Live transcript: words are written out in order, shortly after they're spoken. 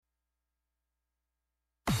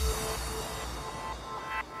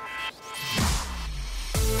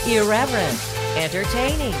Irreverent,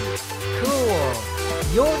 entertaining, cool.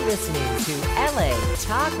 You're listening to LA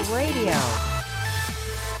Talk Radio.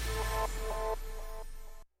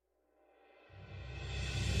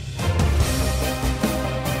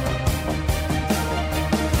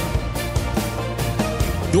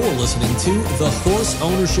 You're listening to The Horse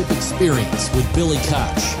Ownership Experience with Billy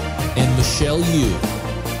Koch and Michelle Yu,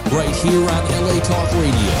 right here on LA Talk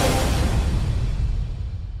Radio.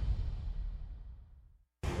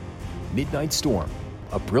 Midnight Storm,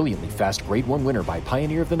 a brilliantly fast Grade 1 winner by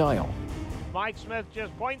Pioneer of the Nile. Mike Smith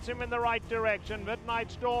just points him in the right direction.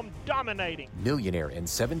 Midnight Storm dominating. Millionaire and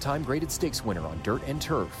 7-time graded stakes winner on dirt and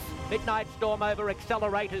turf. Midnight Storm over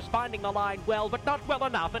accelerators, finding the line well, but not well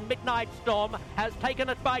enough, and Midnight Storm has taken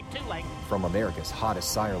it by 2 lengths. From America's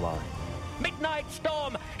hottest sire line. Midnight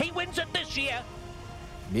Storm, he wins it this year.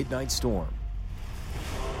 Midnight Storm.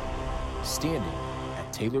 Standing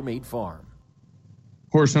at TaylorMade Farm.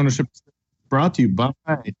 Horse ownership brought to you by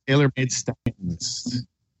TaylorMade Stallions.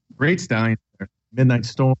 Great stallions there. Midnight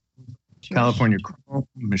Storm, California Chrome,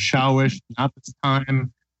 Mishawish, not this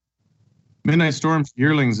time. Midnight Storm's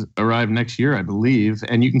yearlings arrive next year, I believe,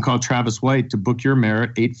 and you can call Travis White to book your mare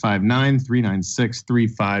at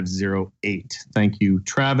 859-396-3508. Thank you,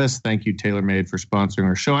 Travis. Thank you, TaylorMade, for sponsoring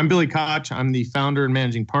our show. I'm Billy Koch. I'm the founder and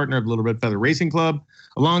managing partner of Little Red Feather Racing Club.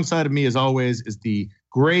 Alongside of me, as always, is the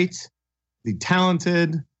great, the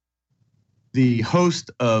talented, the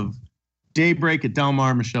host of Daybreak at Del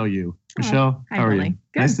Mar, Michelle Yu. Michelle, hi, how are Billy. you?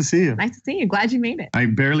 Good. Nice to see you. Nice to see you. Glad you made it. I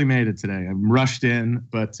barely made it today. I rushed in,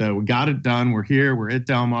 but we got it done. We're here. We're at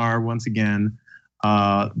Del Mar once again.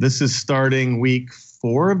 This is starting week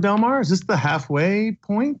 4 of Del Mar. Is this the halfway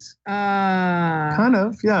point? Kind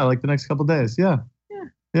of. Yeah, like the next couple days. Yeah.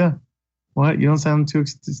 What? You don't sound too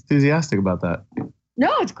enthusiastic about that. No,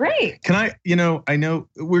 it's great. Can I, I know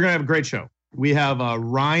we're going to have a great show. We have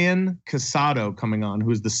Ryan Casato coming on,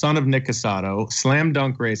 who's the son of Nick Casato, Slam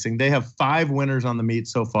Dunk Racing. They have 5 winners on the meet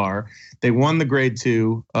so far. They won the Grade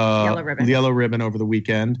 2 yellow ribbon over the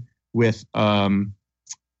weekend with that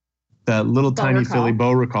little tiny filly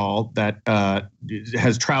Beau Recall that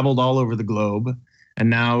has traveled all over the globe. And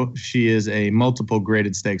now she is a multiple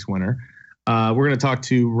graded stakes winner. We're going to talk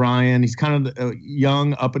to Ryan. He's kind of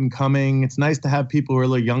young, up and coming. It's nice to have people who are a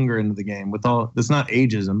little younger into the game. It's not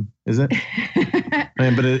ageism, is it?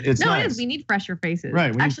 But it's no, nice. it is. We need fresher faces.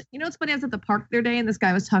 Right. Actually, what's funny? I was at the park the other day, and this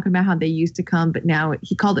guy was talking about how they used to come, but now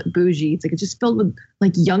he called it bougie. It's like it's just filled with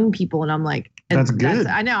like young people, and I'm like, that's good.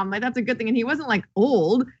 I know. I'm like, that's a good thing. And he wasn't like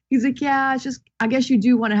old. He's like, yeah, it's just, I guess you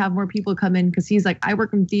do want to have more people come in because he's like, I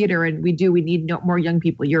work in theater and we need more young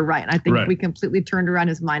people. You're right. And I think we completely turned around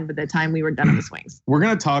his mind by the time we were done on the swings. We're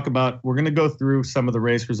going to go through some of the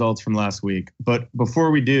race results from last week. But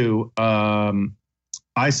before we do,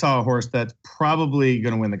 I saw a horse that's probably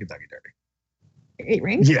going to win the Kentucky Derby. 8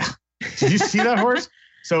 Rings? Yeah. Did you see that horse?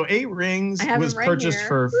 So 8 Rings was purchased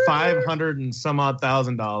for $500 and some odd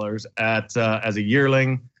 $1,000 as a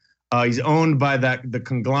yearling. He's owned by the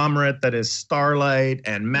conglomerate that is Starlight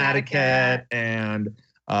and Madaket and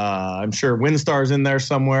I'm sure Windstar's in there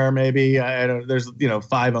somewhere. Maybe there's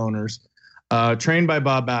 5 owners. Trained by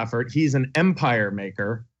Bob Baffert. He's an empire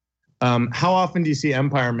maker. How often do you see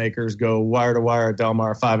empire makers go wire to wire at Del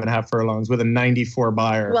Mar 5.5 furlongs with a 94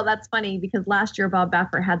 buyer? Well, that's funny because last year Bob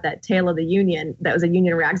Baffert had that Tale of the Union that was a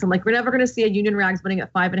Union Rags. I'm like, we're never going to see a Union Rags winning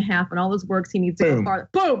at 5.5 and all his works he needs to go farther.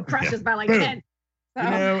 Boom, crashes by like 10. So.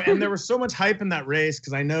 And there was so much hype in that race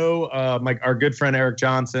because I know our good friend Eric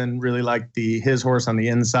Johnson really liked his horse on the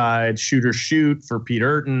inside, Shooter Shoot for Pete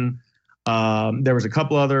Urton. There was a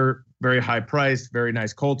couple other very high priced, very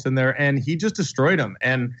nice colts in there, and he just destroyed them.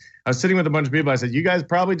 And I was sitting with a bunch of people. I said, you guys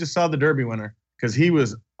probably just saw the Derby winner because he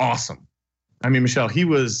was awesome. I mean, Michelle,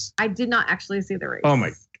 I did not actually see the race. Oh my,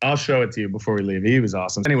 I'll show it to you before we leave. He was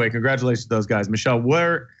awesome. Anyway, congratulations to those guys. Michelle,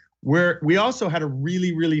 we also had a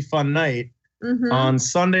really, really fun night. Mm-hmm. On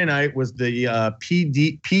Sunday night was the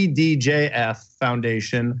PDJF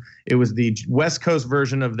Foundation. It was the West Coast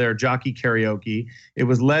version of their jockey karaoke. It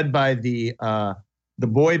was led by the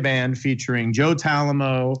boy band featuring Joe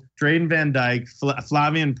Talamo, Drayden Van Dyke,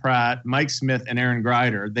 Flavian Pratt, Mike Smith, and Aaron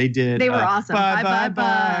Greider. They were awesome. Bye.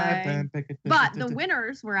 But the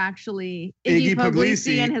winners were actually Iggy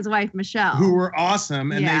Puglisi and his wife Michelle, who were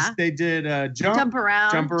awesome, and they did jump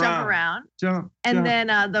around. And then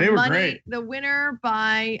the winner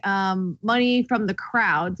by money from the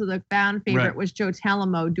crowd. So the fan favorite was Joe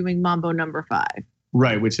Talamo doing Mambo Number 5.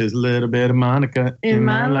 Right, which is a little bit of Monica in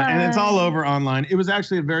my life. And it's all over online. It was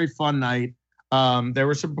actually a very fun night. There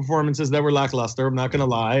were some performances that were lackluster, I'm not going to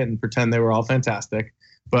lie and pretend they were all fantastic.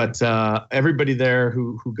 But everybody there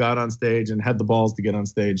who got on stage and had the balls to get on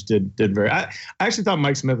stage did very. I actually thought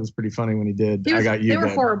Mike Smith was pretty funny when he did. I Got You. They were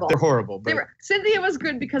horrible. They're horrible. Cynthia was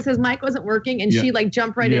good because his mic wasn't working and she like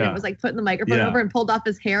jumped right in and was like putting the microphone over and pulled off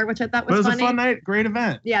his hair, which I thought was funny. It was a fun night, great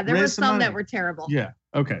event. Yeah, there were some that were terrible. Yeah.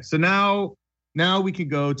 Okay, so now we can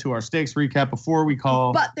go to our stakes recap before we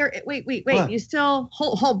call. But wait. What? You still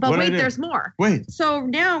hold. But wait, there's more. Wait. So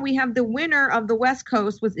now we have the winner of the West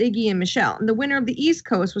Coast was Iggy and Michelle, and the winner of the East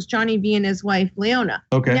Coast was Johnny V and his wife Leona.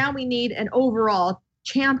 Okay. Now we need an overall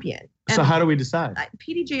champion. So how do we decide?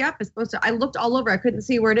 PDJF is supposed to. I looked all over. I couldn't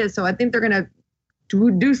see where it is. So I think they're gonna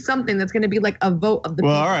do something that's gonna be like a vote of the.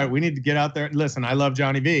 Well, people. all right. We need to get out there. Listen, I love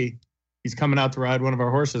Johnny V. He's coming out to ride one of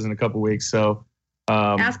our horses in a couple weeks. So.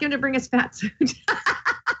 Ask him to bring his fat suit.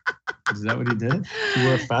 Is that what he did? He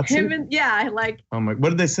wore a fat suit? Oh my! What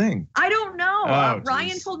did they sing? I don't know.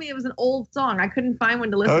 Ryan told me it was an old song. I couldn't find one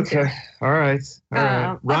to listen to. Okay. All right.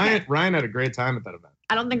 Ryan had a great time at that event.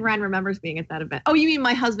 I don't think Ryan remembers being at that event. Oh, you mean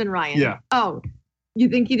my husband Ryan? Yeah. Oh, you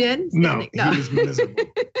think he did? No. He was miserable.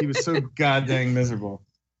 He was so goddamn miserable.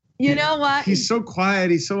 You know what? He's so quiet.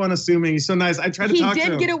 He's so unassuming. He's so nice. I tried to talk to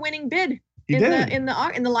him. He did get a winning bid. He did in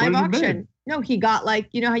the live auction. No, he got how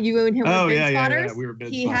you and him were bid spotters. Yeah, we were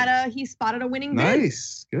bid spotters. He spotted a winning bid.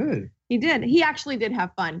 Nice, good. He did. He actually did have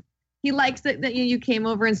fun. He likes that you came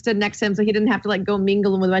over and stood next to him, so he didn't have to go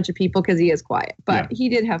mingle with a bunch of people because he is quiet. But he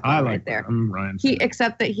did have fun right there. I'm Ryan.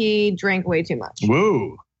 Except that he drank way too much.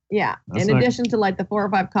 Whoa. Yeah. In addition to the 4 or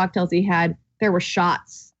 5 cocktails he had, there were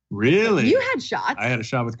shots. Really? You had shots. I had a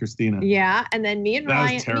shot with Christina. Yeah, and then me and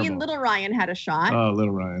little Ryan had a shot. Oh,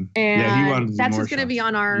 little Ryan. And he wanted to do that's more what's going to be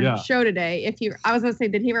on our show today. I was going to say,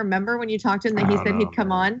 did he remember when you talked to him that he said he'd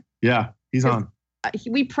come on? Yeah, he's on.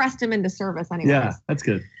 We pressed him into service anyway. Yeah, that's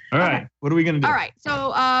good. All right, what are we going to do? All right,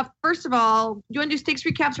 so first of all, do you want to do stakes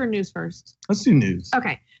recaps or news first? Let's do news.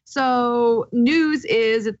 Okay, so news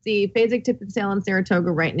is it's the Phasig Tip of Sale in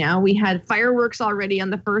Saratoga right now. We had fireworks already on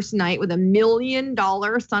the first night with $1 million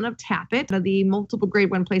Son of Tappet, the multiple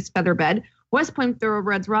grade 1 place featherbed. West Point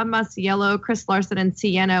Thoroughbreds, Rob Masiello, Chris Larson, and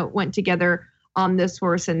Sienna went together on this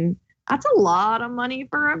horse, and that's a lot of money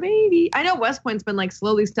for a baby. I know West Point's been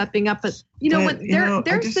slowly stepping up, but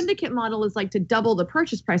their syndicate model is to double the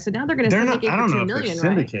purchase price. So now they're going to syndicate for $2 million,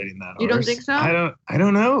 right? Syndicating that horse. You don't think so? I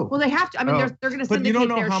don't know. Well, they have to. I mean, they're going to syndicate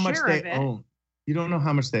their share of it. Own. You don't know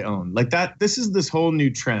how much they own. That. This is this whole new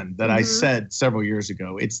trend that I said several years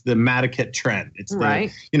ago. It's the Matakit trend. It's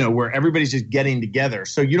the, where everybody's just getting together.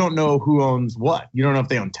 So you don't know who owns what. You don't know if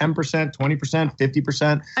they own 10%, 20%,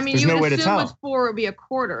 50%. I mean, there's no way to assume tell. With 4 would be a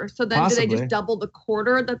quarter. So then do they just double the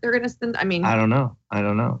quarter that they're going to spend? I mean, I don't know.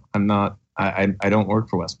 I'm not. I don't work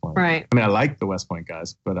for West Point. Right. I mean, I like the West Point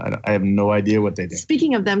guys, but I have no idea what they do.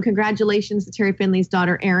 Speaking of them, congratulations to Terry Finley's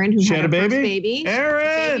daughter, Erin, who had her first baby.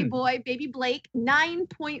 Erin! Baby boy, baby Blake,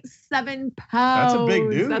 9.7 pounds. That's a big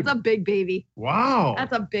dude. That's a big baby. Wow.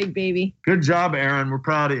 That's a big baby. Good job, Erin. We're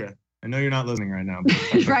proud of you. I know you're not listening right now.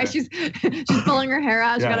 Right. She's pulling her hair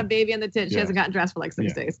out. She got a baby on the tit. She hasn't gotten dressed for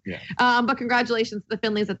 6 days. Yeah. But congratulations to the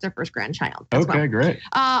Finleys. That's their first grandchild. Okay, great.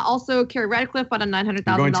 Also, Carrie Radcliffe bought a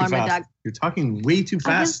 $900,000 medag. You're talking way too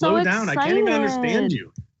fast. Slow down. I can't even understand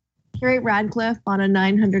you. Carrie Radcliffe bought a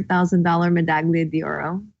 $900,000 Medaglia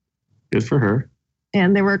d'Oro. Good for her.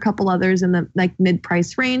 And there were a couple others in the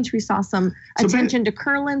mid-price range. We saw some attention to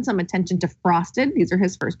Curlin, some attention to Frosted. These are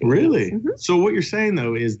his first babies. Really? Mm-hmm. So what you're saying,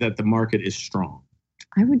 though, is that the market is strong.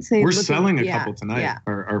 I would say we're selling a couple tonight. Yeah.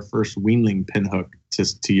 Our first weanling pinhook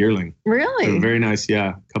to yearling. Really? They're very nice.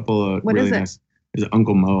 Yeah, a couple of what really is it? Nice. It's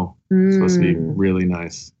Uncle Mo. It's supposed to be really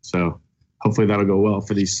nice. So hopefully that'll go well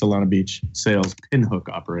for the Solana Beach sales pinhook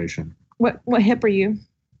operation. What hip are you?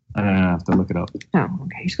 I have to look it up. Oh,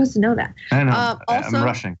 okay. You're supposed to know that. I know. Also, I'm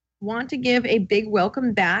rushing. Want to give a big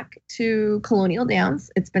welcome back to Colonial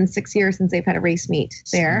Downs. It's been 6 years since they've had a race meet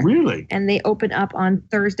there. Really? And they open up on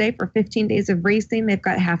Thursday for 15 days of racing. They've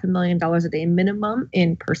got $500,000 a day minimum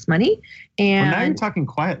in purse money. And now you're talking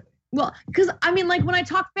quietly. Well, because when I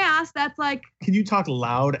talk fast, that's Can you talk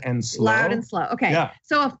loud and slow? Loud and slow. Okay. Yeah.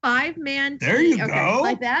 So a 5-man team. There you go.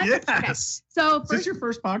 Like that? Yes. Okay. So is this your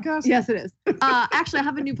first podcast? Yes, it is. Actually, I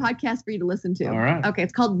have a new podcast for you to listen to. All right. Okay.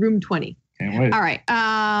 It's called Room 20. Can't wait. All right.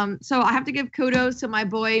 So I have to give kudos to my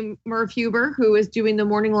boy, Murph Huber, who is doing the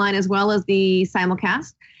morning line as well as the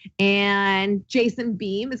simulcast. And Jason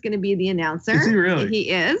Beam is going to be the announcer. Is he really?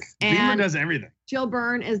 He is. Beamer does everything. Jill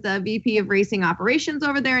Byrne is the VP of Racing Operations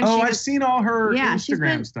over there. And I've seen all her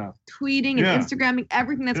Instagram stuff. Tweeting and Instagramming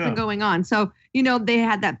everything that's been going on. So, they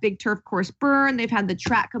had that big turf course burn. They've had the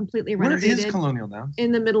track completely renovated. Where is Colonial Downs?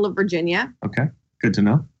 In the middle of Virginia. Okay. Good to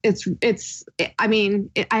know.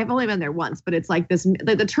 I've only been there once, but it's like this.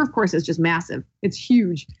 The turf course is just massive. It's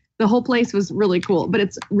huge. The whole place was really cool, but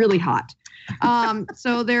it's really hot.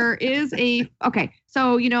 So there is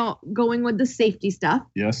going with the safety stuff.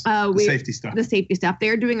 Yes. The safety stuff. The safety stuff.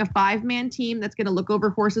 They're doing a 5-man team that's going to look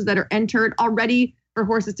over horses that are entered already for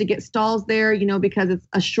horses to get stalls there, because it's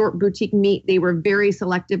a short boutique meet. They were very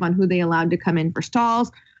selective on who they allowed to come in for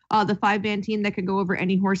stalls. The 5-man team that can go over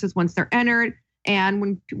any horses once they're entered.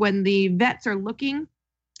 And when the vets are looking,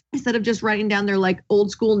 instead of just writing down their like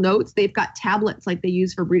old school notes, they've got tablets like they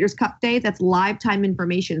use for Breeders' Cup Day. That's live time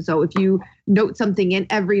information. So if you note something in,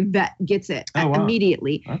 every vet gets it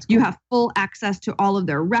immediately. That's cool. You have full access to all of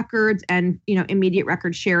their records and, immediate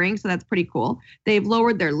record sharing. So that's pretty cool. They've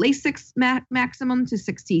lowered their Lasix maximum to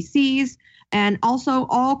 6 cc's. And also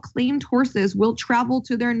all claimed horses will travel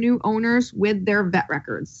to their new owners with their vet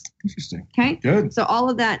records. Interesting. Okay. Good. So all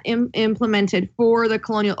of that implemented for the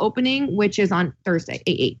Colonial Opening, which is on Thursday,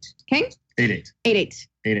 8/8. Okay. 8/8. 8/8.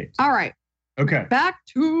 8/8. All right. Okay. Back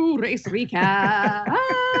to race recaps.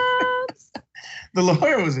 The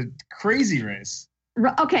Lawyer was a crazy race.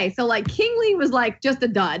 Okay. So like Kingley was like just a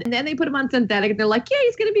dud. And then they put him on synthetic and they're like, yeah,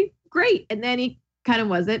 he's going to be great. And then he kind of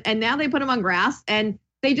wasn't. And now they put him on grass and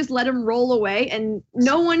they just let him roll away and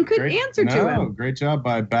no one could answer to him. Great job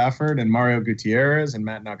by Baffert and Mario Gutierrez and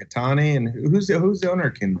Matt Nakatani. And who's the owner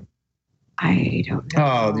of Kinley? I don't know.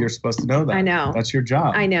 Oh, you're supposed to know that. I know. That's your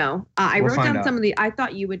job. I know. I wrote down some of I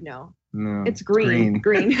thought you would know. No. It's green.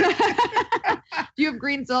 Do you have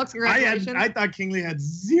green silks? Congratulations. I thought Kingley had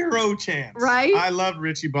zero chance. Right? I loved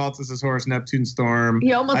Richie Baltus's horse, Neptune Storm.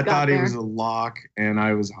 He almost got there. I thought he was a lock, and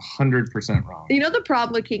I was 100% wrong. The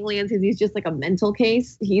problem with Kingley is he's just like a mental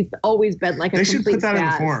case. He's always been like a complete They should put that in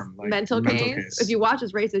the form. Like mental case. If you watch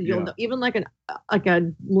his races, you'll know. Even like a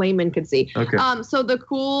layman could see. Okay. So the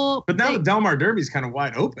cool. But now the Del Mar Derby's kind of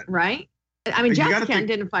wide open. Right? I mean, Jackson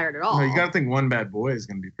didn't fire it at all. No, you got to think One Bad Boy is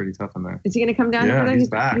going to be pretty tough in there. Is he going to come down? Yeah, he's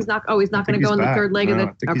back. He's not. Oh, he's not going to go in the third leg of the.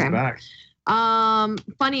 I think he's back.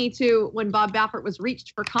 Funny too, when Bob Baffert was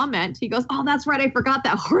reached for comment, he goes, "Oh, that's right, I forgot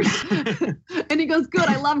that horse." And he goes, "Good,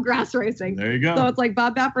 I love grass racing." There you go. So it's like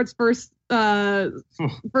Bob Baffert's first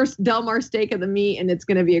Del Mar stake of the meet, and it's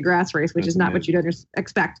going to be a grass race, which is not what you'd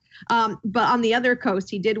expect. But on the other coast,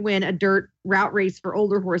 he did win a dirt route race for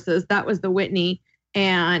older horses. That was the Whitney.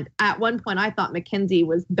 And at one point, I thought Mackenzie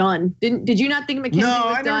was done. Did you not think Mackenzie was done?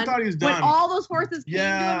 No, I never thought he was done. When all those horses came to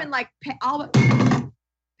him and like all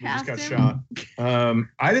he just got shot.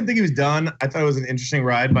 I didn't think he was done. I thought it was an interesting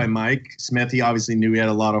ride by Mike Smith. He obviously knew he had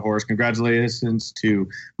a lot of horse. Congratulations to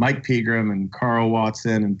Mike Pegram and Carl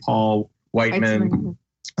Watson and Paul Whiteman.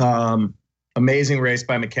 Amazing race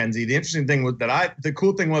by Mackenzie. The interesting thing was the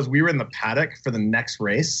cool thing was we were in the paddock for the next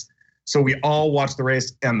race. So we all watched the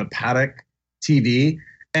race on the paddock TV,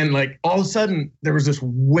 and like all of a sudden there was this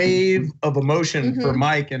wave of emotion for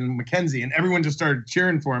Mike and Mackenzie, and everyone just started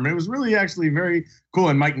cheering for him. It was really actually very cool.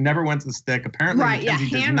 And Mike never went to the stick. Apparently Mackenzie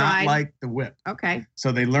does not like the whip. Okay.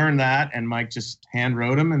 So they learned that, and Mike just hand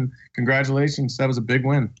rode him, and congratulations. That was a big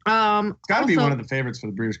win. It's got to be one of the favorites for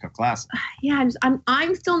the Breeders' Cup Classic. Yeah,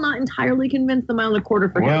 I'm still not entirely convinced the 1.25 miles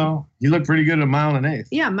for him. Well, he looked pretty good at 1.1 1/8.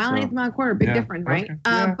 Yeah, 1.1 miles, 1.25 miles, big difference, right?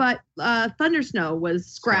 Okay. But Thunder Snow was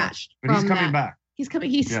scratched. But he's coming back. He's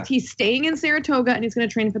coming. He's staying in Saratoga, and he's going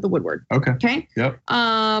to train for the Woodward. Okay. Yep.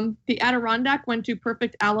 The Adirondack went to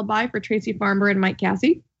Perfect Alibi for Tracy Farmer and Mike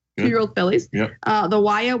Cassie, 2-year-old fillies. Yep. The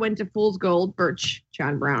Waya went to Fool's Gold, Birch,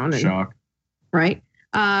 John Brown. And, Shock. Right.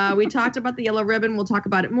 We talked about the Yellow Ribbon. We'll talk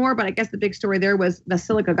about it more, but I guess the big story there was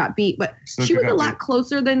Basilica got beat, but she was a lot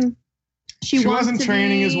closer than she wasn't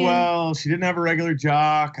training as well. She didn't have a regular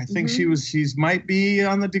jock. I think she's might be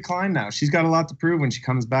on the decline now. She's got a lot to prove when she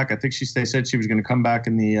comes back. I think they said she was going to come back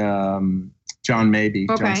in the John C.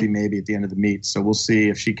 Mabie at the end of the meet. So we'll see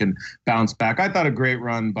if she can bounce back. I thought a great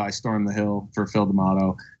run by Storm the Hill for Phil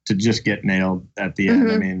D'Amato to just get nailed at the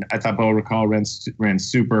end. I mean, I thought Beau Recall ran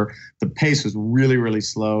super. The pace was really, really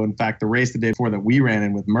slow. In fact, the race the day before that we ran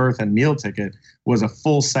in with Mirth and Meal Ticket was a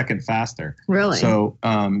full second faster. Really? So,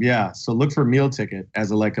 So look for Meal Ticket as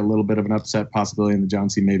a little bit of an upset possibility in the John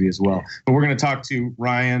C. Mabie as well. But we're going to talk to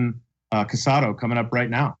Ryan Casato coming up right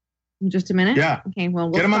now. In just a minute? Yeah. Okay, well,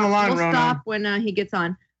 get him on the line, We'll stop when he gets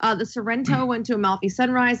on. The Sorrento went to Amalfi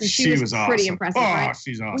Sunrise, and she was pretty awesome. impressive, right?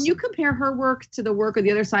 She's awesome. When you compare her work to the work of the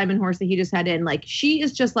other Simon horse that he just had in, like, she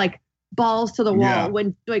is just like balls to the wall.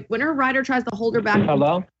 Yeah. When her rider tries to hold her back.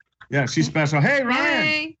 Hello? Yeah, she's special. Hey, Ryan.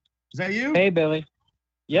 Hey. Is that you? Hey, Billy.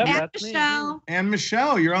 Yep, and that's Michelle. me. And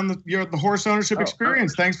Michelle, you're at the Horse Ownership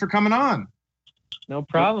Experience. Thanks for coming on. No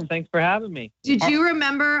problem. Thanks for having me. Did you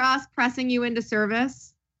remember us pressing you into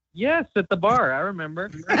service? Yes, at the bar. I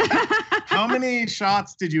remember. How many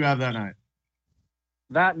shots did you have that night?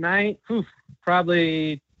 That night,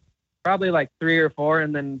 probably like 3 or 4,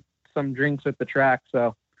 and then some drinks at the track.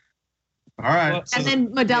 So. All right. And then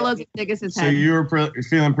Modelo's at Diggis's head. So you were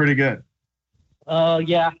feeling pretty good.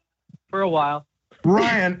 Yeah, for a while.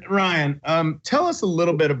 Ryan, tell us a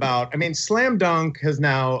little bit about, Slam Dunk has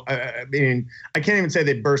now, I can't even say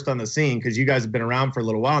they burst on the scene because you guys have been around for a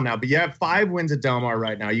little while now, but you have 5 wins at Del Mar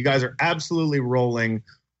right now. You guys are absolutely rolling.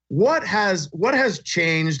 What has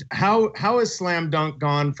changed? How has Slam Dunk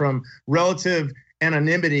gone from relative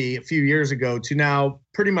anonymity a few years ago to now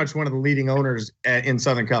pretty much one of the leading owners in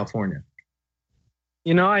Southern California?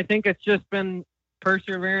 I think it's just been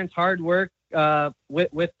perseverance, hard work.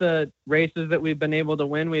 With the races that we've been able to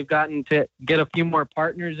win, we've gotten to get a few more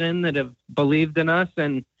partners in that have believed in us,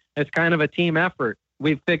 and it's kind of a team effort.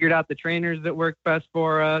 We've figured out the trainers that work best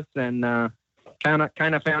for us, and kind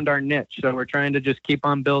of found our niche. So we're trying to just keep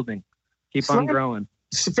on building, keep on growing.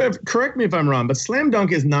 Correct me if I'm wrong, but Slam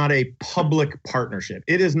Dunk is not a public partnership.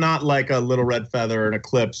 It is not like a Little Red Feather, an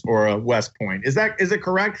Eclipse, or a West Point. Is it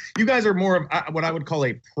correct? You guys are more of what I would call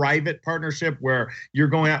a private partnership where you're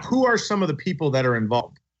going out. Who are some of the people that are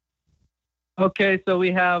involved? Okay, so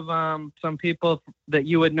we have some people that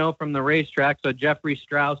you would know from the racetrack. So Jeffrey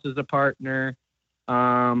Strauss is a partner.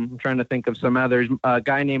 I'm trying to think of some others. A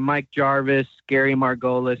guy named Mike Jarvis, Gary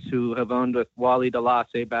Margolis, who have owned with Wally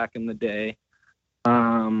DeLasse back in the day.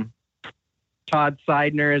 Todd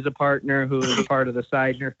Seidner is a partner who is a part of the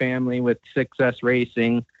Seidner family with 6S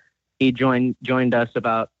Racing. He joined us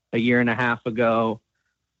about a year and a half ago.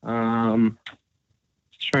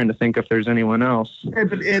 Just trying to think if there's anyone else.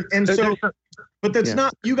 But that's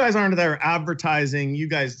not, you guys aren't there advertising. You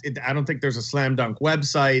guys, I don't think there's a Slam Dunk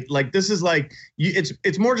website. Like, this is like,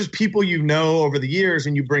 it's more just people over the years,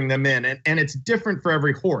 and you bring them in, and it's different for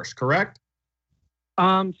every horse, correct?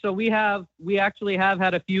 So we actually have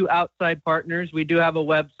had a few outside partners. We do have a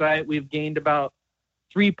website. We've gained about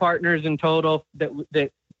 3 partners in total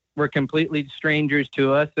that were completely strangers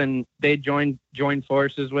to us, and they joined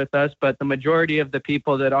forces with us. But the majority of the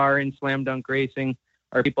people that are in Slam Dunk Racing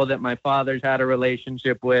are people that my father's had a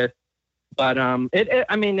relationship with. But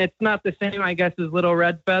it's not the same, I guess, as Little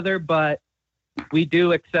Red Feather, but we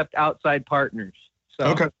do accept outside partners. So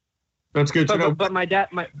okay, that's good to know. But my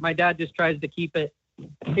dad just tries to keep it.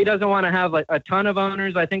 He doesn't want to have a ton of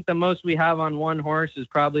owners. I think the most we have on one horse is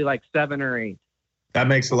probably like 7 or 8. That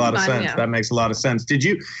makes a lot of sense. Yeah. That makes a lot of sense.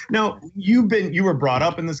 You were brought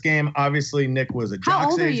up in this game. Obviously, Nick was a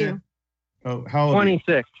jocks agent. How old are you? Oh, how old?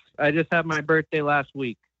 26. I just had my birthday last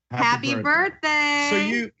week. Happy birthday.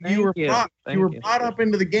 So you were brought up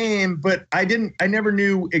into the game, but I never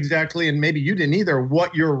knew exactly, and maybe you didn't either,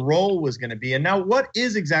 what your role was going to be. And now, what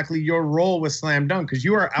is exactly your role with Slam Dunk? Because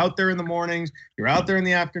you are out there in the mornings, you're out there in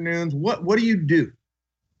the afternoons. What do you do?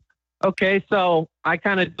 Okay, so I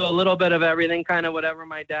kind of do a little bit of everything, kind of whatever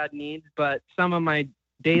my dad needs. But some of my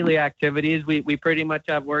daily activities, we pretty much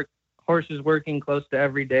have horses working close to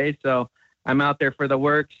every day. So I'm out there for the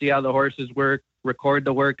work, see how the horses work, record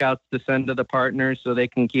the workouts to send to the partners so they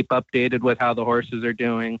can keep updated with how the horses are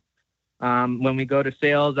doing. When we go to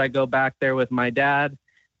sales, I go back there with my dad,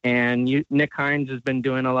 and Nick Hines has been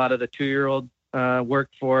doing a lot of the 2-year-old work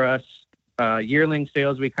for us. Yearling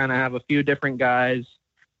sales, we kind of have a few different guys.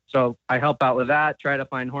 So I help out with that, try to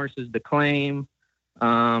find horses to claim,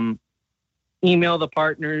 email the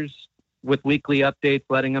partners with weekly updates,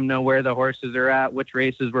 letting them know where the horses are at, which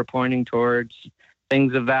races we're pointing towards,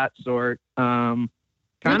 things of that sort. Kind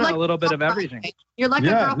of a little bit of everything. You're like a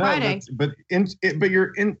Girl Friday. But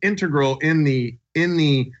you're integral in the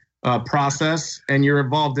process, and you're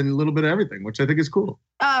involved in a little bit of everything, which I think is cool.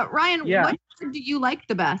 Ryan, what part do you like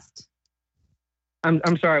the best?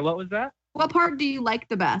 I'm sorry, what was that? What part do you like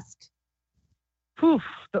the best? The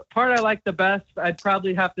part I like the best, I'd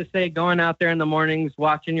probably have to say going out there in the mornings,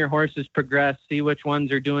 watching your horses progress, see which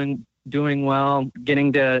ones are doing well,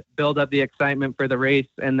 getting to build up the excitement for the race,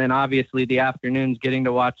 and then obviously the afternoons, getting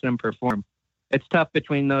to watch them perform. It's tough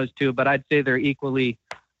between those two, but I'd say they're equally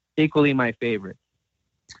my favorite.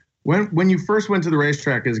 When you first went to the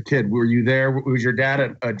racetrack as a kid, were you there? Was your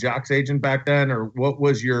dad a jocks agent back then, or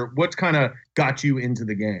what kind of got you into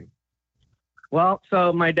the game? Well,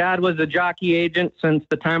 so my dad was a jockey agent since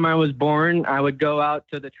the time I was born. I would go out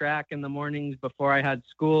to the track in the mornings before I had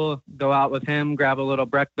school, go out with him, grab a little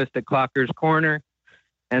breakfast at Clocker's Corner,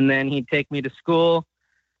 and then he'd take me to school.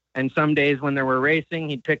 And some days when there were racing,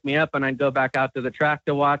 he'd pick me up and I'd go back out to the track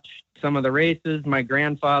to watch some of the races. My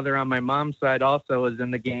grandfather on my mom's side also was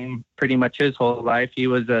in the game pretty much his whole life. He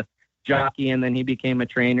was a jockey and then he became a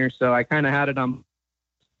trainer. So I kind of had it on.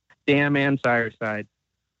 dam and sire side.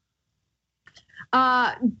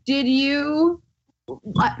 Did you,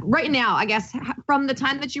 right now, I guess, from the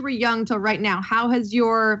time that you were young till right now, how has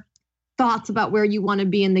your thoughts about where you want to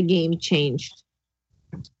be in the game changed?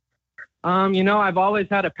 I've always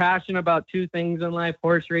had a passion about two things in life,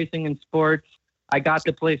 horse racing and sports. I got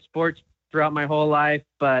to play sports throughout my whole life,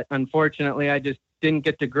 but unfortunately I just didn't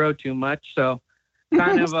get to grow too much. So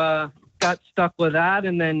kind of got stuck with that.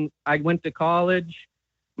 And then I went to college.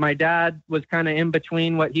 My dad was kind of in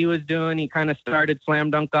between what he was doing. He kind of started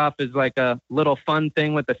Slam Dunk Off as like a little fun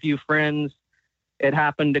thing with a few friends. It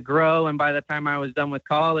happened to grow. And by the time I was done with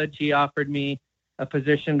college, he offered me a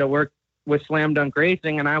position to work with Slam Dunk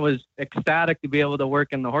Racing. And I was ecstatic to be able to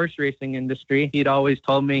work in the horse racing industry. He'd always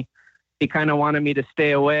told me he kind of wanted me to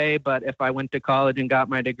stay away, but if I went to college and got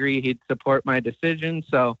my degree, he'd support my decision.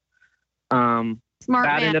 So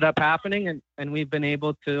that ended up happening, and we've been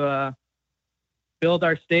able to build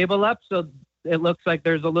our stable up. So it looks like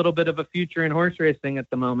there's a little bit of a future in horse racing at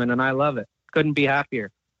the moment, and I love it. Couldn't be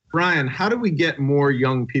happier. Brian, how do we get more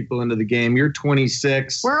young people into the game? You're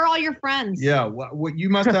 26. Where are all your friends? Yeah, what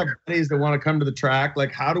you must have buddies that want to come to the track.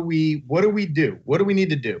 Like, what do we do? What do we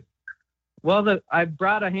need to do? Well, I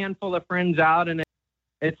brought a handful of friends out, and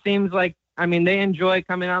it seems like, they enjoy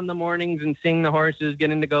coming out in the mornings and seeing the horses,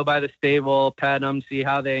 getting to go by the stable, pet them, see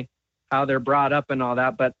how they're brought up and all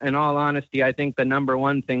that. But in all honesty, I think the number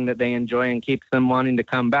one thing that they enjoy and keeps them wanting to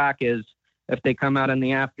come back is if they come out in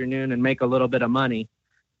the afternoon and make a little bit of money.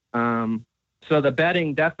 So the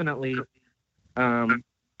betting definitely, to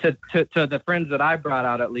the friends that I brought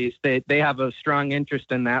out, at least, they have a strong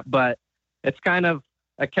interest in that. But it's kind of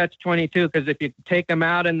a catch-22, because if you take them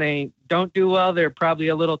out and they don't do well, they're probably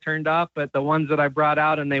a little turned off. But the ones that I brought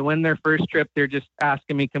out and they win their first trip, they're just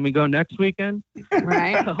asking me, can we go next weekend?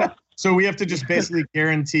 Right. So we have to just basically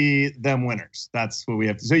guarantee them winners. That's what we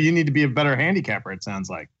have to. So you need to be a better handicapper, it sounds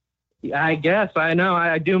like. Yeah, I guess. I know.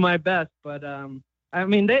 I do my best. But,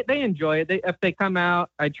 they enjoy it. If they come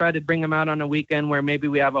out, I try to bring them out on a weekend where maybe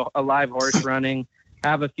we have a live horse running,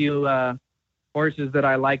 have a few horses that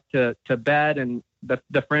I like to bet, and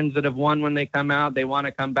the friends that have won when they come out, they want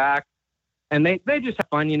to come back, and they just have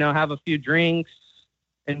fun, have a few drinks,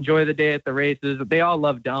 enjoy the day at the races. They all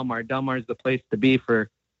love Del Mar. Del Mar is the place to be for,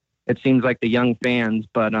 it seems like, the young fans.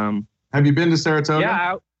 But have you been to Saratoga?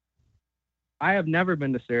 Yeah, I have never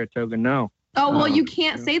been to Saratoga. No. Oh, well, you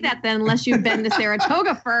can't say that then unless you've been to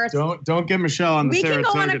Saratoga first. Don't get Michelle on the Saratoga We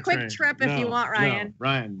can go on a quick train. trip if you want, Ryan. No,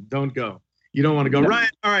 Ryan, don't go. You don't want to go. Ryan,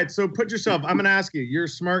 all right, so put yourself, I'm going to ask you, you're a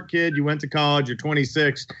smart kid, you went to college, you're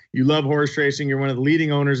 26, you love horse racing, you're one of the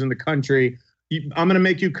leading owners in the country. I'm going to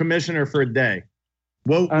make you commissioner for a day.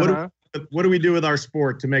 What do we do with our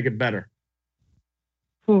sport to make it better?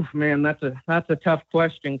 Oof, man, that's a tough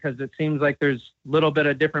question, because it seems like there's a little bit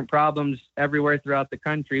of different problems everywhere throughout the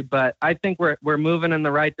country. But I think we're moving in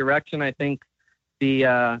the right direction. I think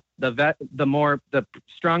the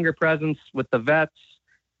stronger presence with the vets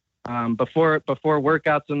before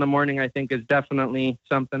workouts in the morning, I think, is definitely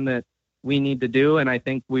something that we need to do. And I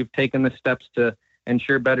think we've taken the steps to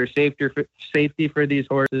ensure better safety for these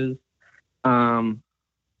horses.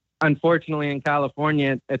 Unfortunately, in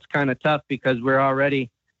California, it's kind of tough because we're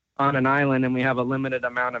already on an island and we have a limited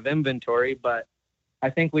amount of inventory. But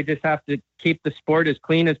I think we just have to keep the sport as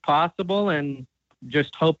clean as possible and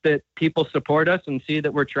just hope that people support us and see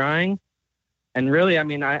that we're trying. And really,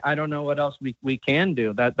 I don't know what else we can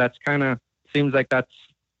do. That's kind of seems like that's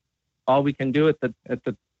all we can do at the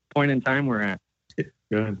point in time we're at.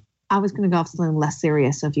 Good. I was going to go off something less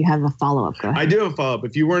serious. So if you have a follow-up, go ahead. I do have a follow-up.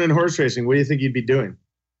 If you weren't in horse racing, what do you think you'd be doing?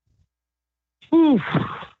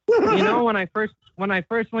 When I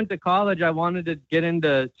first went to college, I wanted to get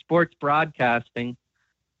into sports broadcasting.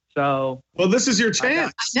 So, well, this is your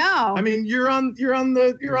chance. No, you're on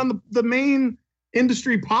the main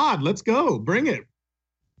industry pod. Let's go. Bring it.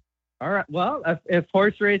 All right. Well, if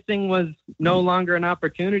horse racing was no longer an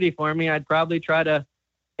opportunity for me, I'd probably try to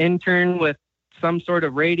intern with some sort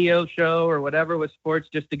of radio show or whatever with sports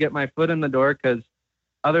just to get my foot in the door. Because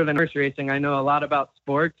other than horse racing, I know a lot about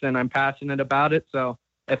sports and I'm passionate about it. So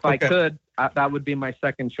if I could, that would be my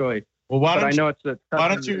second choice. Well, why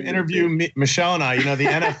don't you interview Michelle and I? The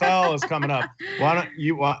NFL is coming up. Why don't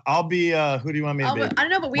you? I'll be. Who do you want me to be? I don't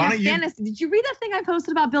know, but we have fantasy. Did you read that thing I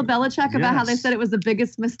posted about Bill Belichick about how they said it was the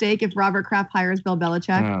biggest mistake if Robert Kraft hires Bill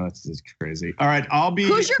Belichick? Oh, that's just crazy. All right, I'll be.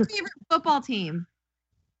 Who's your favorite football team?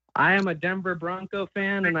 I am a Denver Bronco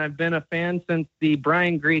fan, and I've been a fan since the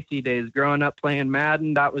Brian Greasy days. Growing up playing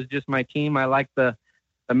Madden, that was just my team. I liked the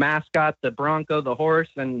mascot, the Bronco, the horse,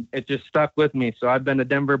 and it just stuck with me. So I've been a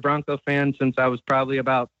Denver Bronco fan since I was probably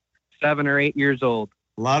about 7 or 8 years old.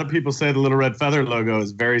 A lot of people say the Little Red Feather logo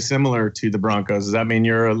is very similar to the Broncos. Does that mean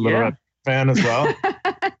you're a Little Red fan as well?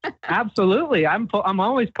 Absolutely. I'm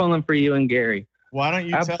always pulling for you and Gary. Why don't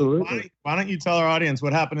you tell our audience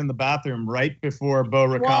what happened in the bathroom right before Bo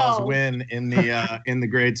Racal's win in the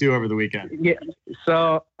grade 2 over the weekend? Yeah.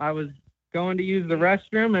 So I was going to use the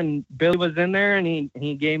restroom and Billy was in there and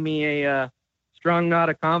he gave me a strong nod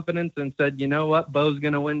of confidence and said, you know what, Bo's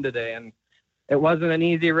going to win today. And it wasn't an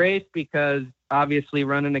easy race because obviously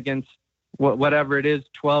running against whatever it is,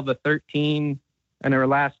 12 to 13 and her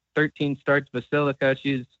last 13 starts Basilica.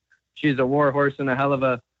 She's a war horse and a hell of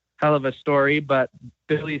a story, but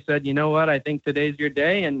Billy said, you know what, I think today's your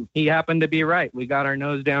day. And he happened to be right. We got our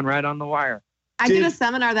nose down right on the wire. I did a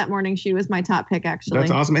seminar that morning. She was my top pick, actually. That's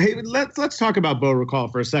awesome. Hey, let's talk about Bo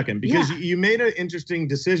Racal for a second, because you made an interesting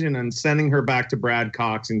decision on sending her back to Brad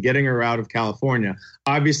Cox and getting her out of California.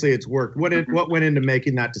 Obviously, it's worked. What went into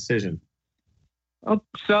making that decision? Oh,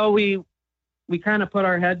 so we kind of put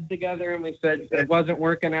our heads together and we said it wasn't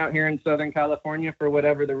working out here in Southern California for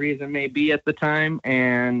whatever the reason may be at the time.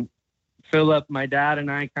 And Philip, my dad, and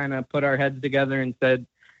I kind of put our heads together and said,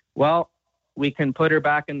 well, we can put her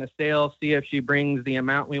back in the sale, see if she brings the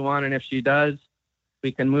amount we want. And if she does,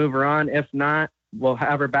 we can move her on. If not, we'll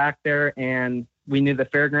have her back there. And we knew the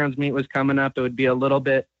fairgrounds meet was coming up. It would be a little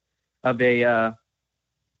bit of a, I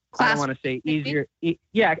don't want to say easier.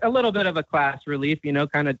 A little bit of a class relief,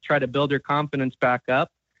 kind of try to build her confidence back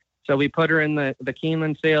up. So we put her in the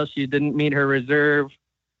Keeneland sale. She didn't meet her reserve.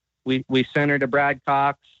 We sent her to Brad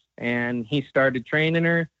Cox and he started training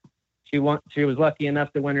her. She was lucky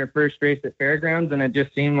enough to win her first race at Fairgrounds, and it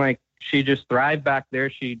just seemed like she just thrived back there.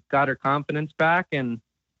 She got her confidence back, and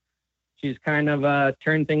she's kind of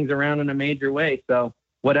turned things around in a major way. So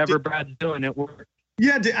whatever Brad's doing, it worked.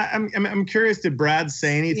 Yeah, I'm curious. Did Brad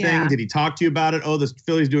say anything? Yeah. Did he talk to you about it? Oh, this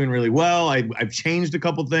filly's doing really well. I've changed a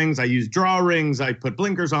couple things. I used draw rings. I put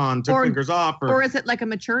blinkers on, took blinkers off. Or is it like a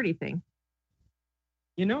maturity thing?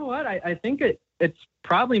 You know what? I think it's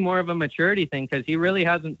probably more of a maturity thing because he really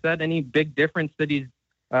hasn't said any big difference that he's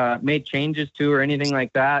made changes to or anything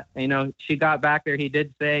like that. She got back there. He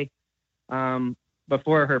did say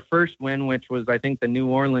before her first win, which was, I think, the New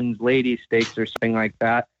Orleans Ladies Stakes or something like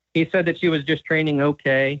that. He said that she was just training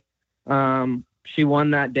okay. She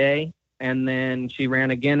won that day, and then she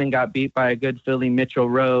ran again and got beat by a good filly, Mitchell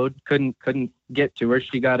Road. Couldn't get to her.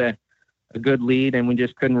 She got a good lead, and we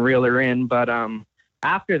just couldn't reel her in. But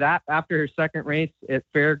after her second race at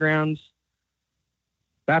Fairgrounds,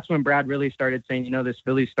 that's when Brad really started saying, this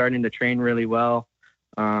filly's starting to train really well.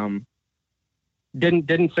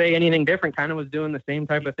 Didn't say anything different, kind of was doing the same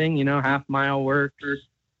type of thing, half-mile work.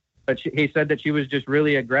 But he said that she was just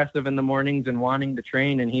really aggressive in the mornings and wanting to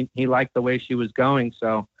train, and he liked the way she was going.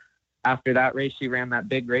 So after that race, she ran that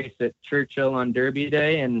big race at Churchill on Derby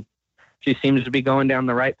Day, and she seems to be going down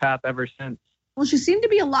the right path ever since. Well, she seemed to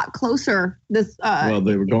be a lot closer. Well,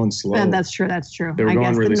 they were going slow. That's true. They were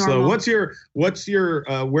going really slow. What's your?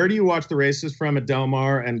 Where do you watch the races from at Del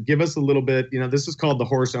Mar? And give us a little bit. This is called the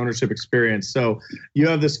horse ownership experience. So you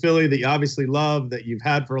have this filly that you obviously love, that you've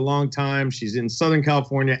had for a long time. She's in Southern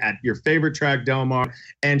California at your favorite track, Del Mar,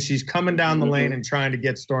 and she's coming down the lane and trying to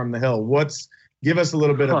get Storm the Hill. Give us a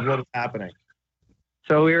little bit of what's happening.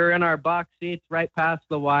 So we were in our box seats right past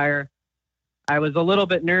the wire. I was a little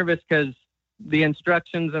bit nervous because the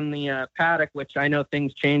instructions in the paddock, which I know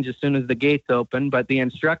things change as soon as the gates open, but the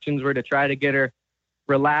instructions were to try to get her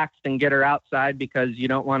relaxed and get her outside because you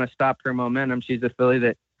don't want to stop her momentum. She's a filly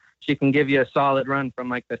that she can give you a solid run from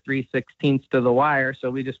like the 3/16 to the wire.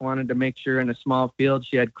 So we just wanted to make sure in a small field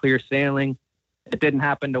she had clear sailing. It didn't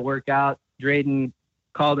happen to work out. Drayden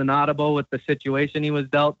called an audible with the situation he was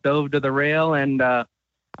dealt, dove to the rail, and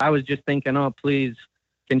I was just thinking, oh, please,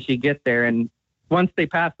 can she get there? And once they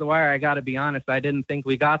passed the wire, I got to be honest, I didn't think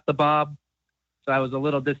we got the bob. So I was a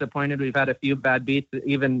little disappointed. We've had a few bad beats,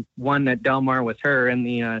 even one at Del Mar with her in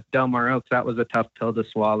the Del Mar Oaks. That was a tough pill to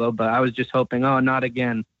swallow, but I was just hoping, oh, not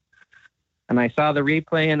again. And I saw the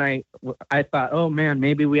replay and I thought, oh man,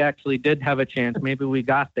 maybe we actually did have a chance. Maybe we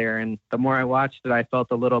got there. And the more I watched it, I felt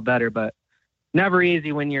a little better, but never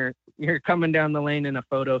easy when you're coming down the lane in a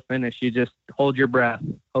photo finish. You just hold your breath,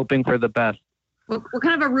 hoping for the best. What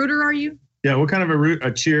kind of a rooter are you? Yeah, what kind of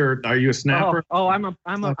a cheer? Are you a snapper?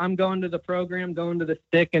 I'm going to the program, going to the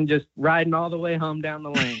stick, and just riding all the way home down the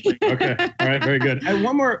lane. Okay, all right, very good. And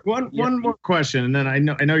one more question, and then I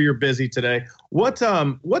know you're busy today. What's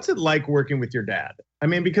it like working with your dad? I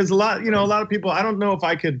mean, because a lot of people. I don't know if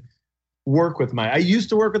I could work with I used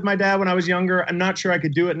to work with my dad when I was younger. I'm not sure I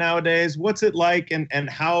could do it nowadays. What's it like, and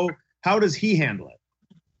how does he handle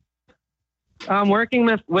it? Working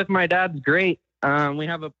with my dad's great. We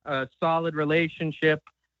have a solid relationship.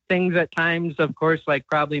 Things at times, of course, like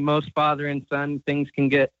probably most father and son, things can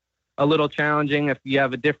get a little challenging if you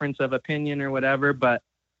have a difference of opinion or whatever. But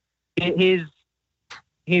he's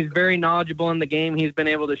very knowledgeable in the game. He's been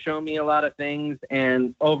able to show me a lot of things.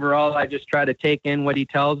 And overall, I just try to take in what he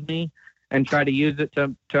tells me and try to use it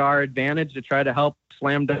to our advantage to try to help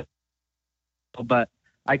slam dunk. But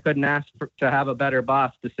I couldn't ask to have a better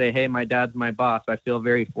boss to say, hey, my dad's my boss. I feel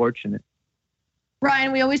very fortunate.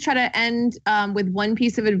 Ryan, we always try to end with one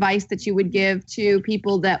piece of advice that you would give to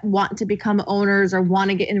people that want to become owners or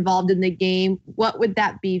want to get involved in the game. What would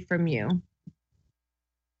that be from you?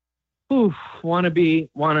 Want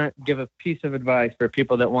to give a piece of advice for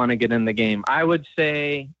people that want to get in the game. I would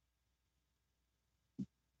say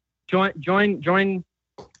join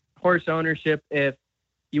horse ownership if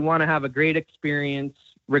you want to have a great experience,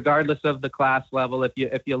 regardless of the class level. If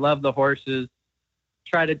you love the horses,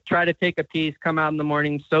 try to take a piece, come out in the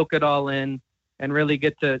morning, soak it all in, and really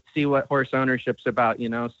get to see what horse ownership's about.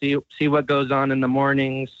 See what goes on in the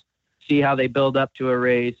mornings, see how they build up to a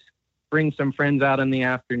race, bring some friends out in the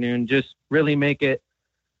afternoon, just really make it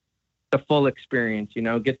the full experience.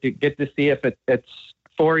 Get to see if it's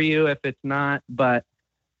for you, if it's not. But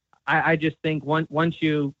I just think once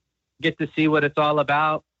you get to see what it's all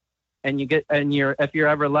about, and if you're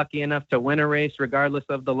ever lucky enough to win a race, regardless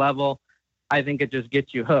of the level, I think it just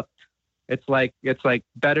gets you hooked. It's like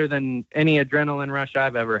better than any adrenaline rush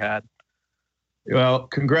I've ever had. Well,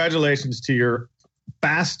 congratulations to your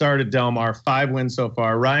fast start at Del Mar. 5 wins so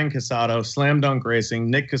far. Ryan Casato, Slam Dunk Racing,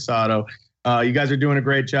 Nick Casato. You guys are doing a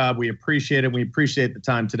great job. We appreciate it. We appreciate the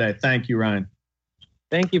time today. Thank you, Ryan.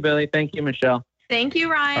 Thank you, Billy. Thank you, Michelle. Thank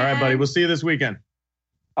you, Ryan. All right, buddy. We'll see you this weekend.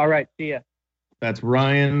 All right. See ya. That's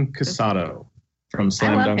Ryan Casato from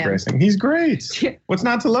Slam Dunk Racing. He's great. What's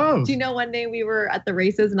not to love? Do you know, one day we were at the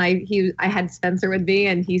races and I had Spencer with me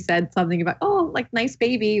and he said something about, like nice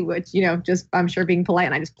baby, which, just I'm sure being polite,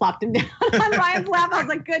 and I just plopped him down on Ryan's lap. I was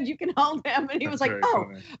like, good, you can hold him. And he was like,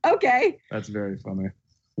 funny. Okay. That's very funny.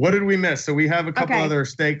 What did we miss? So we have a couple other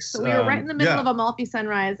stakes. So we were right in the middle of Amalfi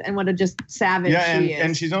Sunrise, and what a just savage she is.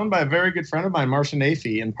 And she's owned by a very good friend of mine, Marcia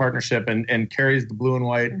Nafee, in partnership, and carries the blue and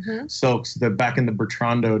white silks back in the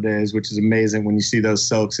Bertrando days, which is amazing when you see those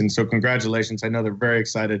silks. And so congratulations. I know they're very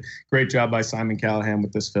excited. Great job by Simon Callahan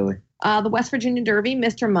with this filly. The West Virginia Derby,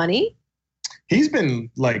 Mr. Money. He's been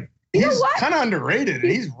he's kind of underrated, and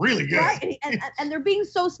he's really good. Right, and they're being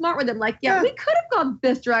so smart with him. Like, we could have gone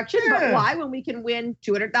this direction, but why when we can win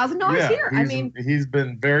 $200,000 here? He's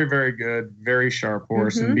been very, very good, very sharp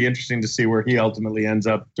horse, and it'd be interesting to see where he ultimately ends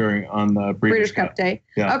up on the Breeders' Cup Day.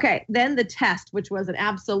 Yeah. Okay, then the test, which was an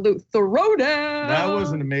absolute throwdown. That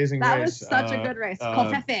was an amazing race. That was such a good race.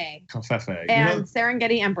 Confefe. And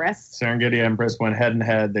Serengeti Empress. Serengeti Empress went head and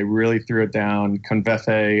head. They really threw it down.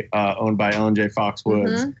 Confefe, owned by Ellen J.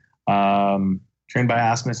 Foxwoods. Trained by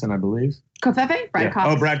Asmussen, I believe. Confefe? Brad Cox.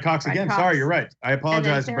 Oh, Brad Cox again. Cox. Sorry, you're right. I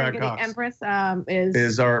apologize to Brad Cox. Empress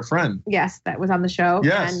is our friend. Yes, that was on the show.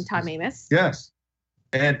 Yes. And Todd Amos. Yes.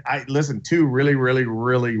 And two really, really,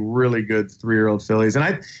 really, really good 3-year-old fillies.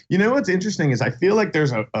 And what's interesting is I feel like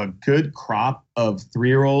there's a good crop of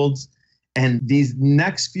 3-year-olds. And these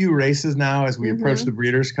next few races now, as we approach the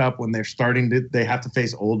Breeders' Cup, when they're they have to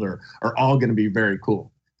face older, are all going to be very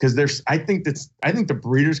cool. Because I think the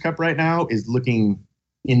Breeders' Cup right now is looking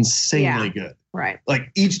insanely good. Right. Like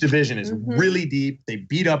each division is really deep. They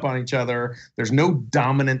beat up on each other. There's no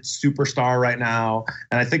dominant superstar right now.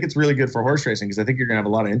 And I think it's really good for horse racing because I think you're going to have a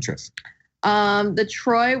lot of interest. The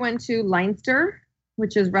Troy went to Leinster,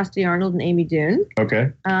 which is Rusty Arnold and Amy Doon. Okay.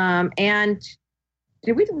 And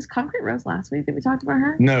was Concrete Rose last week? Did we talk about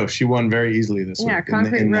her? No, she won very easily this week. Yeah,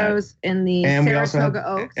 Concrete Rose in the Saratoga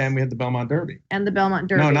Oaks. And we had the Belmont Derby. And the Belmont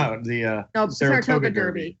Derby. No, Saratoga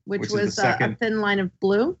Derby, which was a thin line of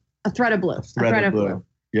blue. A thread of blue. A thread of blue.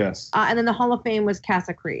 Yes. And then the Hall of Fame was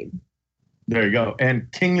Casa Creed. There you go.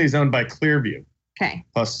 And Kingley's owned by Clearview. Okay.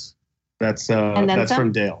 Plus, that's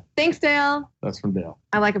from Dale. Thanks, Dale. That's from Dale.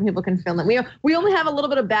 I like when people can film it. We only have a little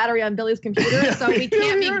bit of battery on Billy's computer, so we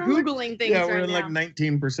can't be Googling things right now. Yeah, we're like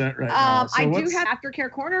 19% right now. So I do have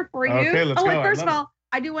Aftercare Corner for you. Okay, let's go. And first of all,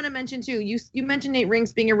 I do want to mention, too, you mentioned Nate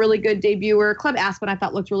Rinks being a really good debuter. Club Aspen, I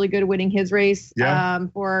thought, looked really good winning his race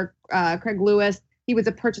for Craig Lewis. He was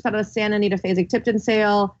a purchase out of the Santa Anita Fasig-Tipton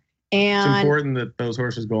sale. And it's important that those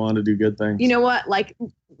horses go on to do good things. You know what? Like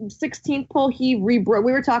 16th pole, he rebroke.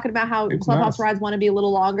 We were talking about how clubhouse rides want to be a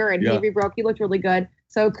little longer, and he rebroke. He looked really good.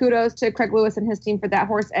 So kudos to Craig Lewis and his team for that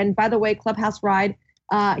horse. And by the way, clubhouse ride,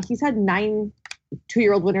 he's had 9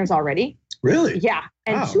 2-year-old winners already. Really? Yeah.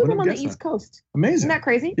 And 2 of them on the East Coast. Amazing. Isn't that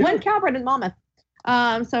crazy? Yeah. 1 Calbred in Monmouth.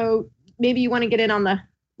 So maybe you want to get in on the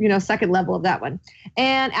second level of that one.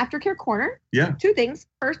 And Aftercare Corner. Yeah. 2 things.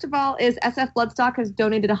 First of all is SF Bloodstock has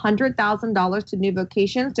donated $100,000 to New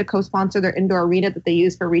Vocations to co-sponsor their indoor arena that they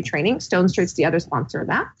use for retraining. Stone Street's the other sponsor of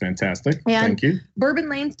that. Fantastic. And Thank you. Bourbon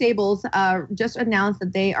Lane Stables just announced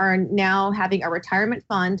that they are now having a retirement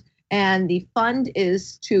fund, and the fund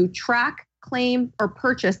is to track, claim, or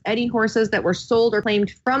purchase any horses that were sold or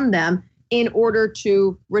claimed from them in order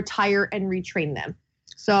to retire and retrain them.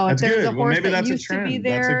 So that's if there's good. a horse that used to be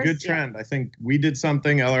theirs, that's a good trend. I think we did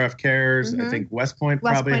something. LRF Cares. I think West Point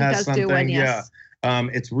probably has something. One, yes. Yeah.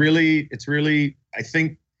 It's really. I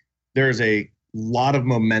think there's a lot of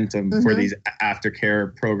momentum for these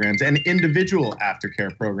aftercare programs and individual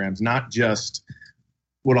aftercare programs, not just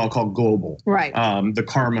what I'll call global, right? The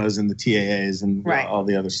karmas and the TAAs and all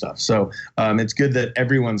the other stuff. So it's good that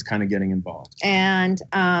everyone's kind of getting involved. And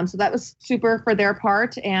so that was super for their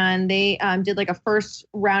part. And they did like a first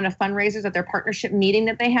round of fundraisers at their partnership meeting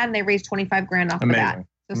that they had, and they raised $25,000 off of that.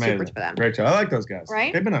 So super for them. Great job. I like those guys.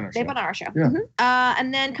 Right? They've been on our show. They've been on our show. Yeah.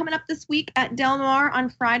 And then coming up this week at Del Mar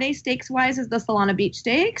on Friday, stakes-wise, is the Solana Beach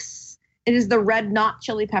Stakes. It is the Red Knot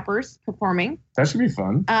Chili Peppers performing. That should be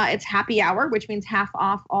fun. It's happy hour, which means half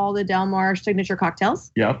off all the Del Mar signature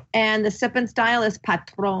cocktails. Yep. And the sip and style is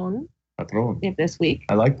Patron. This week.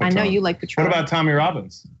 I like Patron. I know you like Patron. What about Tommy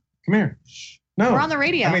Robbins? Come here. No. We're on the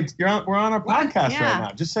radio. I mean, we're on our podcast right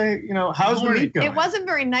now. Just say, how's the meat going? It wasn't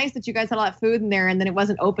very nice that you guys had a lot of food in there and then it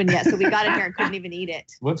wasn't open yet. So we got in here and couldn't even eat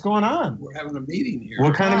it. What's going on? We're having a meeting here.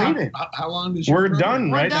 What kind of meeting? How long is We're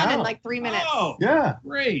done right now. We're done in like 3 minutes. Oh, yeah.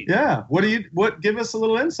 Great. Yeah. Give us a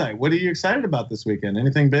little insight. What are you excited about this weekend?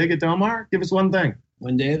 Anything big at Del Mar? Give us one thing.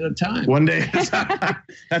 One day at a time. One day at a time.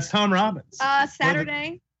 That's Tom Robbins.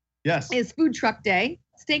 Saturday yes. is Food Truck Day.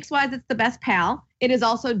 Stakes-wise, it's the Best Pal. It is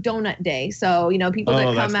also Donut Day. So, people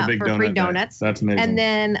that come out for free donuts. That's amazing. And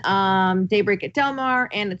then Daybreak at Del Mar,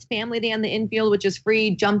 and it's Family Day on the infield, which is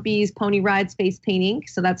free jumpies, pony rides, face painting.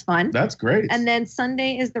 So that's fun. That's great. And then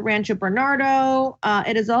Sunday is the Rancho Bernardo.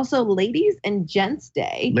 It is also Ladies and Gents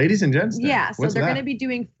Day. Ladies and Gents Day? Yeah. So they're going to be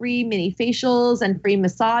doing free mini facials and free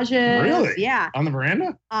massages. Really? Yeah. On the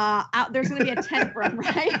veranda? There's going to be a tent for them,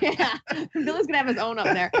 right? Yeah. Billy's going to have his own up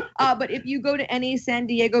there. But if you go to any San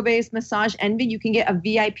Diego-based Massage Envy, you can get a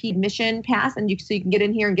VIP admission pass, and so you can get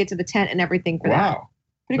in here and get to the tent and everything for that. Wow.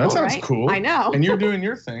 Pretty that cool, sounds right? cool. I know. And you're doing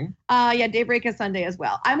your thing. Yeah, Daybreak is Sunday as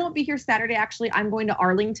well. I won't be here Saturday, actually. I'm going to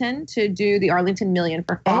Arlington to do the Arlington Million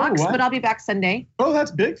for Fox, but I'll be back Sunday. Oh,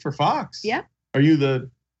 that's big for Fox. Yep. Are you the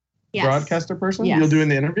broadcaster person? Yes. You're doing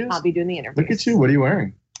the interviews? I'll be doing the interviews. Look at you. What are you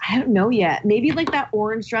wearing? I don't know yet. Maybe like that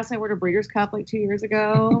orange dress I wore to Breeders' Cup like 2 years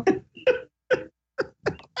ago.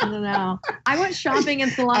 I don't know. I went shopping in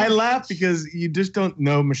Solana. I laugh because you just don't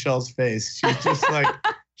know Michelle's face. She's just like,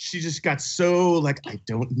 she just got so like, I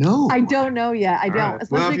don't know. I don't know yet. I don't. Right.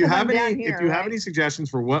 Well, if you have any suggestions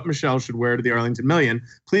for what Michelle should wear to the Arlington Million,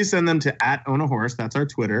 please send them to @OwnAHorse. That's our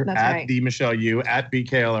Twitter. That's at right. @DMichelleU,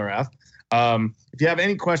 @BKLRF. If you have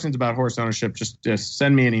any questions about horse ownership, just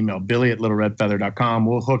send me an email, billy@littleredfeather.com.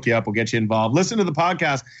 We'll hook you up. We'll get you involved. Listen to the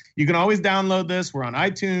podcast. You can always download this. We're on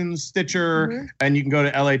iTunes, Stitcher, and you can go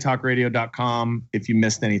to latalkradio.com if you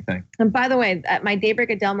missed anything. And by the way, at my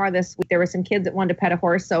Daybreak at Del Mar this week, there were some kids that wanted to pet a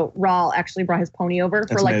horse. So Raul actually brought his pony over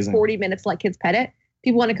for like 40 minutes to let kids pet it.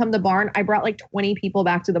 People want to come to the barn. I brought like 20 people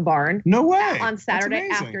back to the barn. No way. On Saturday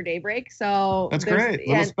after Daybreak. So that's great. A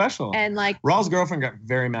little special. And like Raul's girlfriend got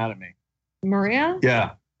very mad at me. Maria?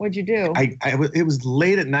 Yeah. What'd you do? It was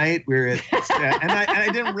late at night. We were at, and I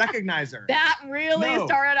didn't recognize her. That really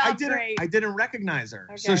started off great. I didn't recognize her.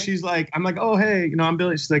 Okay. So she's like, I'm like, oh, hey, I'm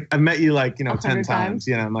Billy. She's like, I've met you like, 10 times.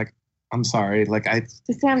 I'm like, I'm sorry. Like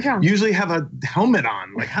just say I'm drunk. Usually have a helmet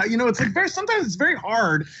on. Like how, it's like sometimes it's very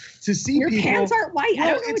hard to see Your people. Your pants aren't white.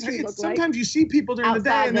 I don't know what you look sometimes like. you see people during the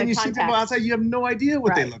day and then you see people outside. You have no idea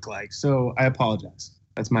what they look like. So I apologize.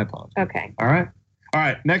 That's my apology. Okay. All right.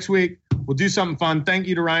 Next week, we'll do something fun. Thank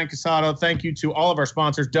you to Ryan Casato. Thank you to all of our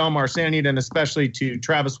sponsors, Del Mar, Santa Anita, and especially to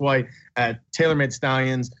Travis White at TaylorMade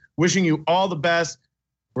Stallions. Wishing you all the best.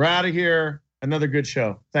 We're out of here. Another good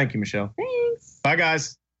show. Thank you, Michelle. Thanks. Bye,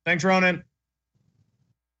 guys. Thanks, Ronan.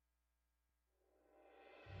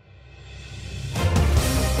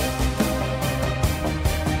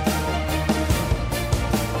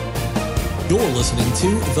 You're listening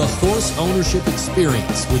to The Horse Ownership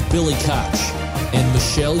Experience with Billy Koch and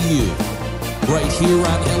Michelle Yu, right here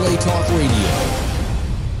on LA Talk Radio.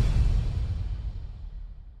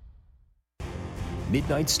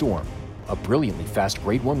 Midnight Storm, a brilliantly fast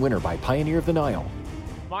Grade 1 winner by Pioneer of the Nile.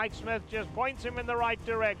 Mike Smith just points him in the right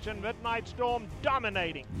direction. Midnight Storm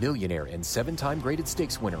dominating. Millionaire and 7-time graded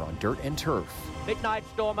stakes winner on dirt and turf. Midnight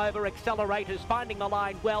Storm over accelerators, finding the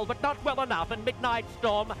line well, but not well enough, and Midnight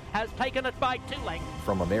Storm has taken it by 2 lengths.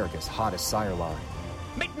 From America's hottest sire line.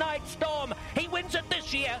 Midnight Storm, he wins it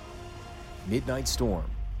this year. Midnight Storm.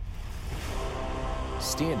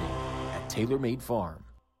 Standing at TaylorMade Farm.